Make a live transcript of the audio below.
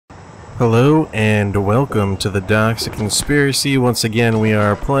Hello and welcome to the Doc's Conspiracy. Once again, we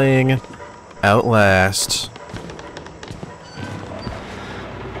are playing Outlast.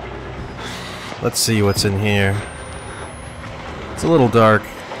 Let's see what's in here. It's a little dark.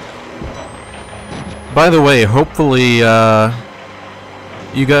 By the way, hopefully you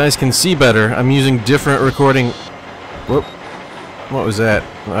guys can see better. I'm using different recording... Whoop. What was that?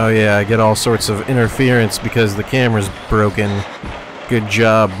 Oh yeah, I get all sorts of interference because the camera's broken. Good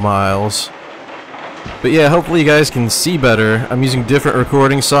job, Miles. But yeah, hopefully you guys can see better. I'm using different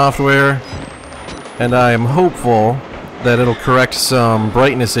recording software, and I am hopeful that it'll correct some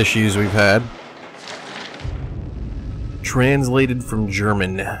brightness issues we've had. Translated from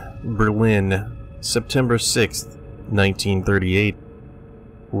German. Berlin, September 6th, 1938.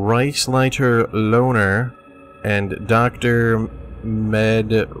 Reichsleiter Lohner and Dr.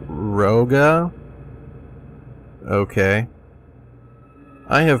 Medroga? Okay.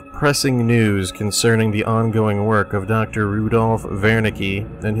 I have pressing news concerning the ongoing work of Dr. Rudolf Wernicke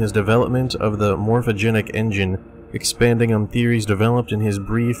and his development of the morphogenic engine, expanding on theories developed in his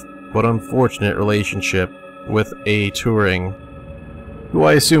brief but unfortunate relationship with A. Turing, who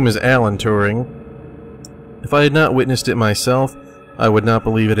I assume is Alan Turing. If I had not witnessed it myself, I would not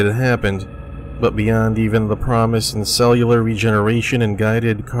believe it had happened, but beyond even the promise in cellular regeneration and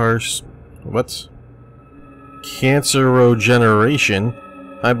guided cancerogeneration,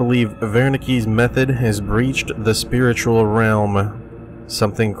 I believe Wernicke's method has breached the spiritual realm.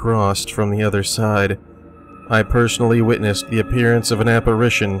 Something crossed from the other side. I personally witnessed the appearance of an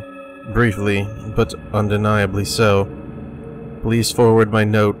apparition, briefly, but undeniably so. Please forward my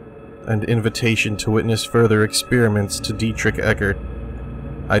note and invitation to witness further experiments to Dietrich Eckert.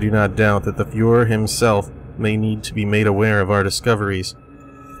 I do not doubt that the Fuhrer himself may need to be made aware of our discoveries.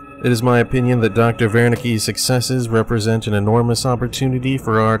 It is my opinion that Dr. Wernicke's successes represent an enormous opportunity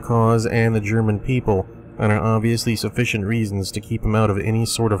for our cause and the German people, and are obviously sufficient reasons to keep him out of any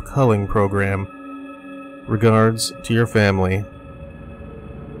sort of culling program. Regards to your family.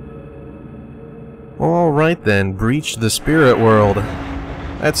 Well, alright then, breach the spirit world.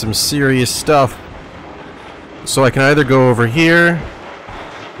 That's some serious stuff. So I can either go over here,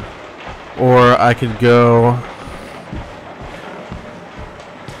 or I could go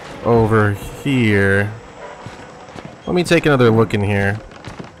over here. Let me take another look in here.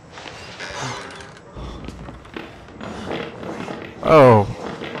 Oh,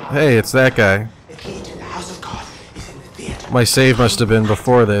 hey, it's that guy. The key to the house of God is in the theater. My save must have been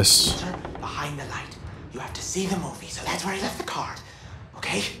before this. Behind the light. You have to see the movie, so that's where I left the card.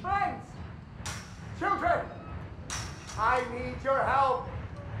 Okay? Friends! Children! I need your help!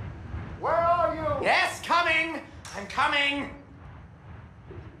 Where are you? Yes, coming! I'm coming!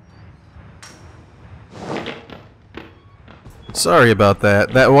 Sorry about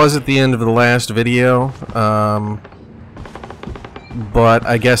that. That was at the end of the last video, but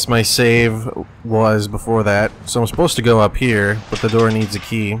I guess my save was before that. So I'm supposed to go up here, but the door needs a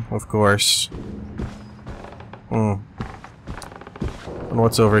key, of course. And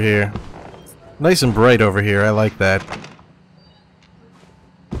what's over here? Nice and bright over here, I like that.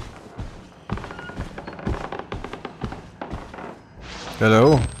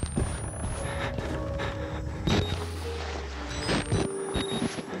 Hello?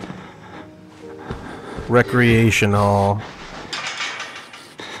 Recreation hall.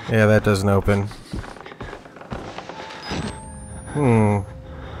 Yeah, that doesn't open.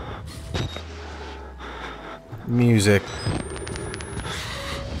 Music.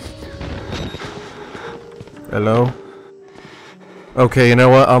 Hello? Okay, you know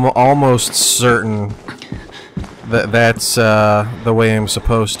what? I'm almost certain that that's the way I'm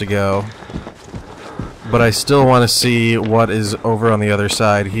supposed to go. But I still want to see what is over on the other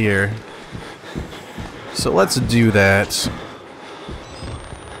side here. So let's do that.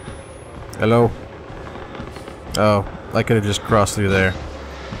 Hello? Oh, I could have just crossed through there.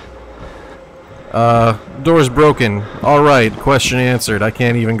 Door's broken. Alright, question answered. I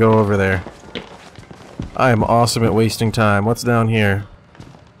can't even go over there. I am awesome at wasting time. What's down here?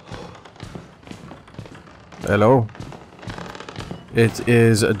 Hello? It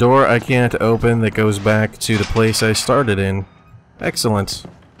is a door I can't open that goes back to the place I started in. Excellent.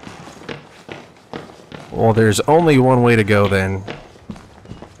 Well, there's only one way to go then.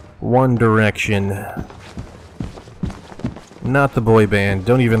 One direction. Not the boy band.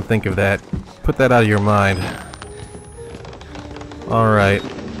 Don't even think of that. Put that out of your mind. Alright.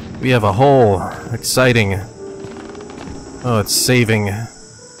 We have a hole. Exciting. Oh, it's saving.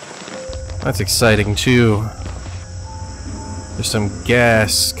 That's exciting too. There's some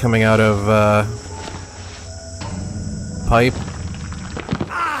gas coming out of, pipe.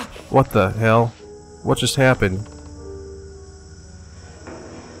 What the hell? What just happened?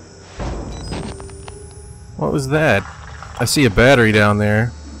 What was that? I see a battery down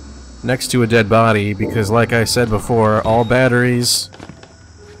there next to a dead body because, like I said before, all batteries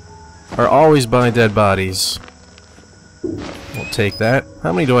are always by dead bodies. We'll take that.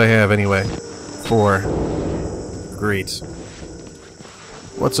 How many do I have anyway? 4. Great.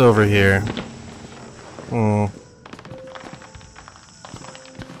 What's over here?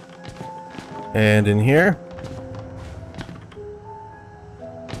 And in here?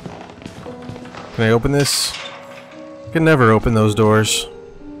 Can I open this? I can never open those doors.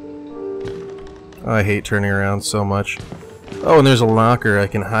 Oh, I hate turning around so much. Oh, and there's a locker I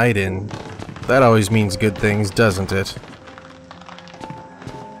can hide in. That always means good things, doesn't it?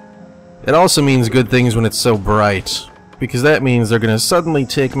 It also means good things when it's so bright, because that means they're gonna suddenly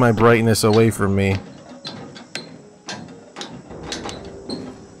take my brightness away from me.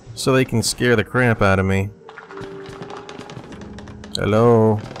 So they can scare the crap out of me.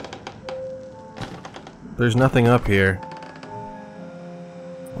 Hello? There's nothing up here.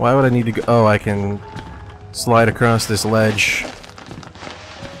 Why would I need to go? Oh, I can slide across this ledge.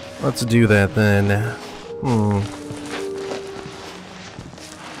 Let's do that then.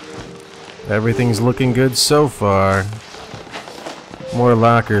 Everything's looking good so far. More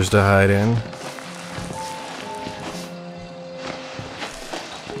lockers to hide in.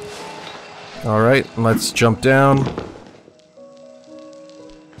 Alright, let's jump down.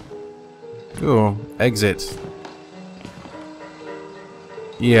 Ooh, exit.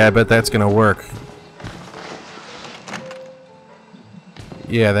 Yeah, I bet that's gonna work.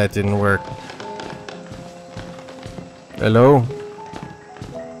 Yeah, that didn't work. Hello?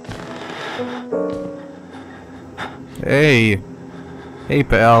 Hey! Hey,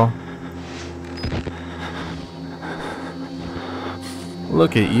 pal.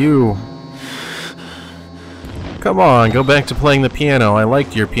 Look at you. Come on, go back to playing the piano. I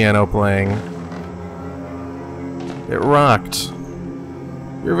liked your piano playing. It rocked.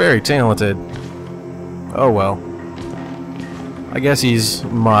 You're very talented. Oh well. I guess he's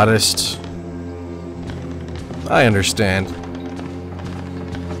modest. I understand.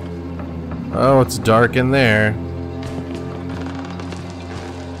 Oh, it's dark in there.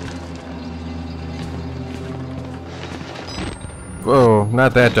 Whoa,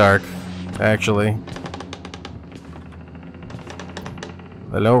 not that dark, actually.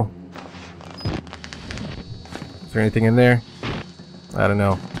 Hello? Is there anything in there? I don't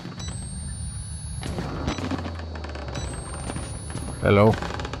know. Hello?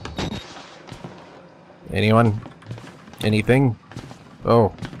 Anyone? Anything?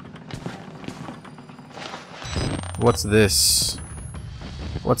 Oh. What's this?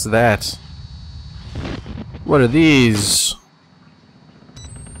 What's that? What are these?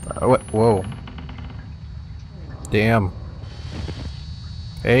 What? Whoa. Damn.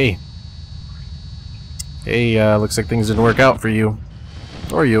 Hey. Hey, looks like things didn't work out for you.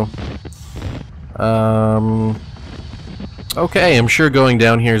 Or you. Okay, I'm sure going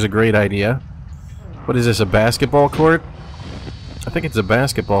down here is a great idea. What is this, a basketball court? I think it's a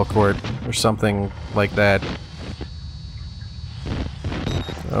basketball court, or something like that.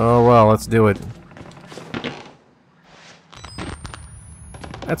 Oh well, let's do it.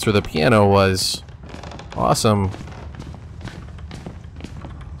 That's where the piano was. Awesome.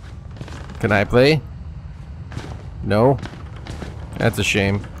 Can I play? No? That's a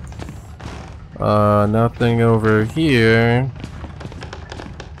shame. Nothing over here.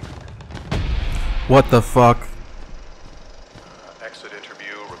 What the fuck? Exit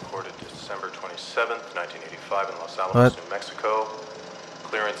interview recorded December 27th, 1985 in Los Alamos, New Mexico.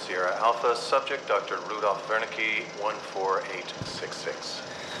 Clearance Sierra Alpha. Subject Dr. Rudolf Wernicke, 14866.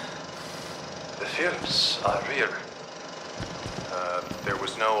 The films are real. There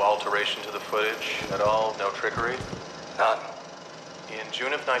was no alteration to the footage at all? No trickery? None. In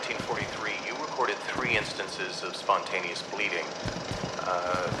June of 1943, you recorded 3 instances of spontaneous bleeding.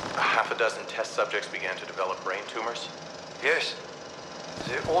 Half a dozen test subjects began to develop brain tumors? Yes.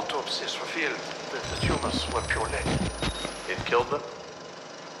 The autopsies revealed that the tumors were pure lead. It killed them?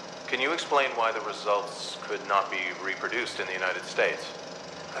 Can you explain why the results could not be reproduced in the United States?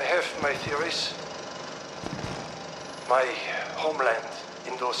 I have my theories. My homeland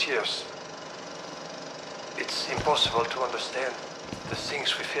in those years. It's impossible to understand the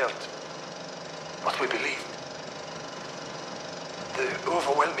things we felt, what we believed. The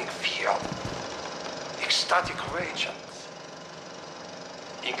overwhelming fear, ecstatic rage, and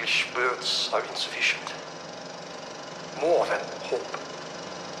English words are insufficient. More than hope.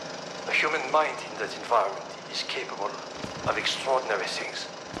 A human mind in that environment is capable of extraordinary things.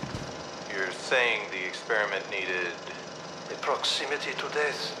 saying the experiment needed... A proximity to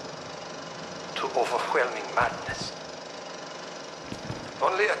death, to overwhelming madness.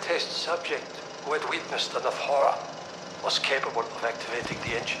 Only a test subject who had witnessed enough horror was capable of activating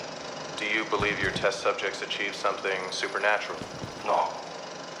the engine. Do you believe your test subjects achieved something supernatural? No,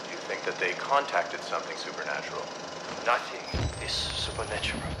 Do you think that they contacted something supernatural? nothing is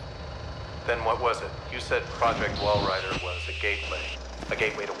supernatural. Then what was it? You said Project Wallrider was a gateway. A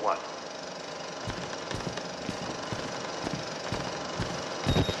gateway to what?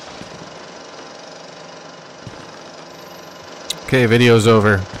 Okay, video's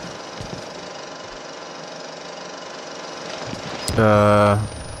over.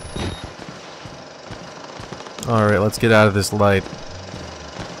 Alright, let's get out of this light.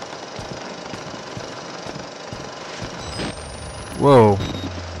 Whoa.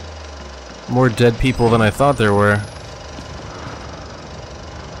 More dead people than I thought there were.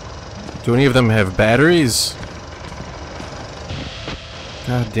 Do any of them have batteries?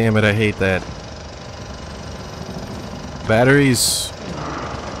 God damn it, I hate that. Batteries.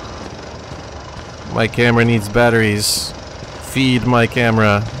 My camera needs batteries. Feed my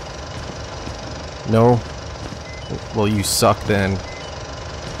camera. No? Well, you suck then.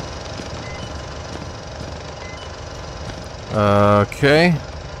 Okay.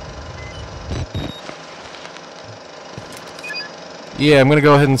 Yeah, I'm gonna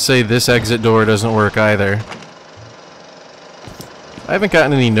go ahead and say this exit door doesn't work either. I haven't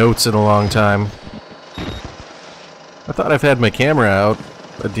gotten any notes in a long time. I thought I've had my camera out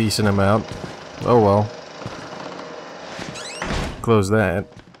a decent amount. Oh well. Close that.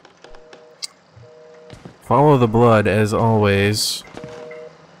 Follow the blood as always.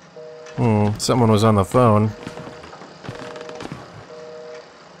 Someone was on the phone.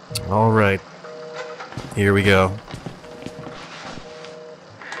 Alright. Here we go.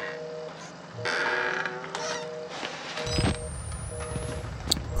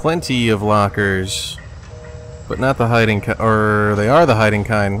 Plenty of lockers. But not the hiding kind, or they are the hiding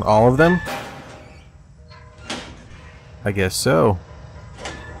kind. All of them? I guess so.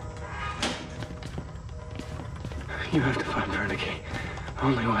 You have to find Wernicke.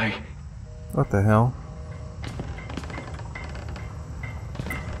 Only way. What the hell?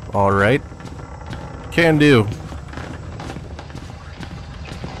 Alright. Can do.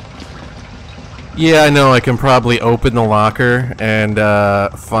 Yeah, I know, I can probably open the locker and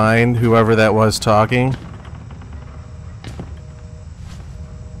find whoever that was talking.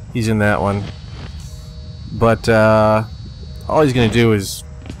 He's in that one. But all he's gonna do is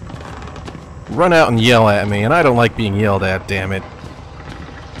run out and yell at me, and I don't like being yelled at, damn it.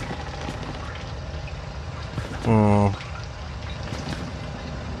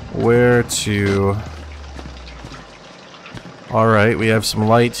 Where to? Alright, we have some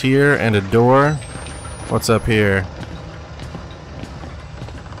lights here and a door. What's up here?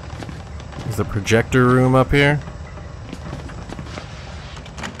 Is the projector room up here?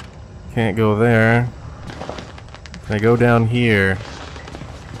 Can't go there. Can I go down here?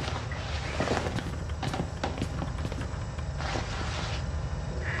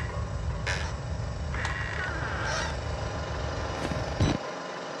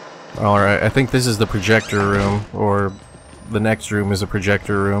 Alright, I think this is the projector room, or the next room is a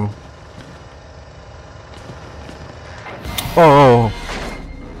projector room. Oh!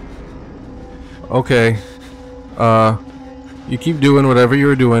 Okay. You keep doing whatever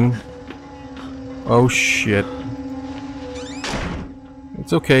you're doing. Oh shit.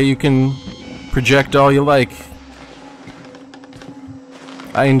 It's okay, you can project all you like.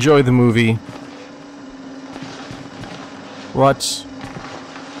 I enjoy the movie. What?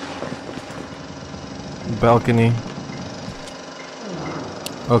 Balcony.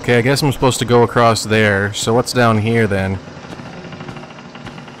 Okay, I guess I'm supposed to go across there. So what's down here then?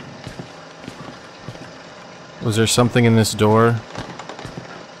 Was there something in this door?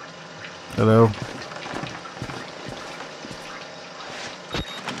 Hello?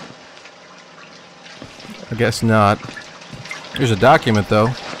 I guess not. There's a document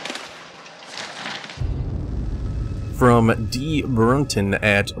though. From D. Brunton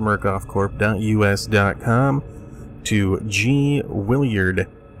at murkoffcorp.us.com to G. Williard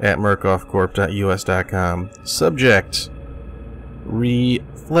at murkoffcorp.us.com. Subject: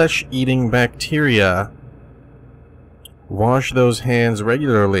 flesh-eating bacteria. Wash those hands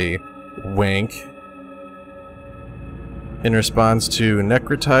regularly. Wink. In response to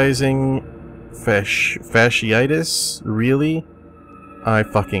necrotizing fasciitis? Really? I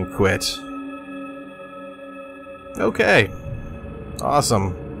fucking quit. Okay.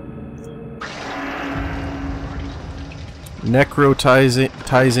 Awesome. necrotizing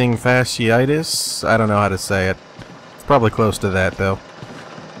fasciitis? I don't know how to say it. It's probably close to that, though.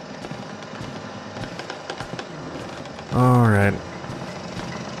 Alright.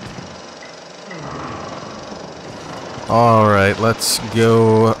 Alright, let's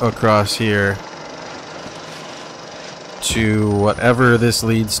go across here to whatever this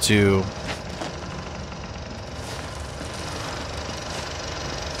leads to.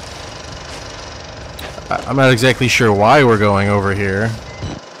 I'm not exactly sure why we're going over here.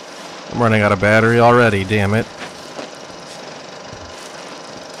 I'm running out of battery already, damn it.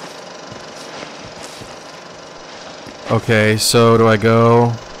 Okay, so do I go...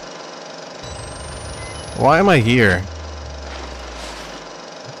 Why am I here?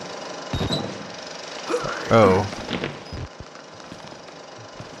 Oh.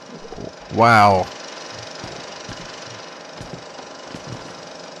 Wow.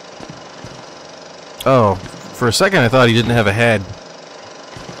 Oh, for a second I thought he didn't have a head.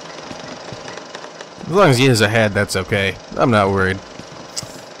 As long as he has a head, that's okay. I'm not worried.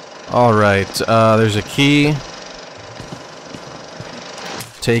 Alright, there's a key.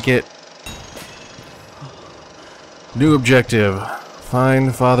 Take it. New objective.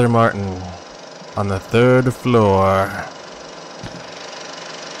 Find Father Martin on the 3rd floor.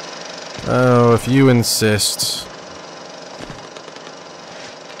 Oh, if you insist.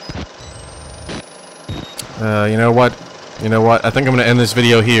 You know what? You know what? I think I'm going to end this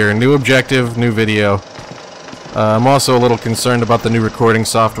video here. New objective, new video. I'm also a little concerned about the new recording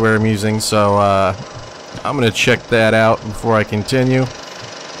software I'm using, so I'm going to check that out before I continue.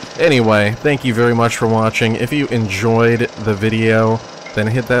 Anyway, thank you very much for watching. If you enjoyed the video, then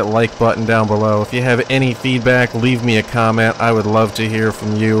hit that like button down below. If you have any feedback, leave me a comment. I would love to hear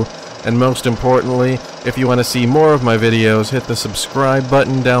from you. And most importantly, if you want to see more of my videos, hit the subscribe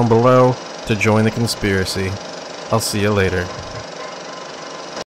button down below to join the conspiracy. I'll see you later.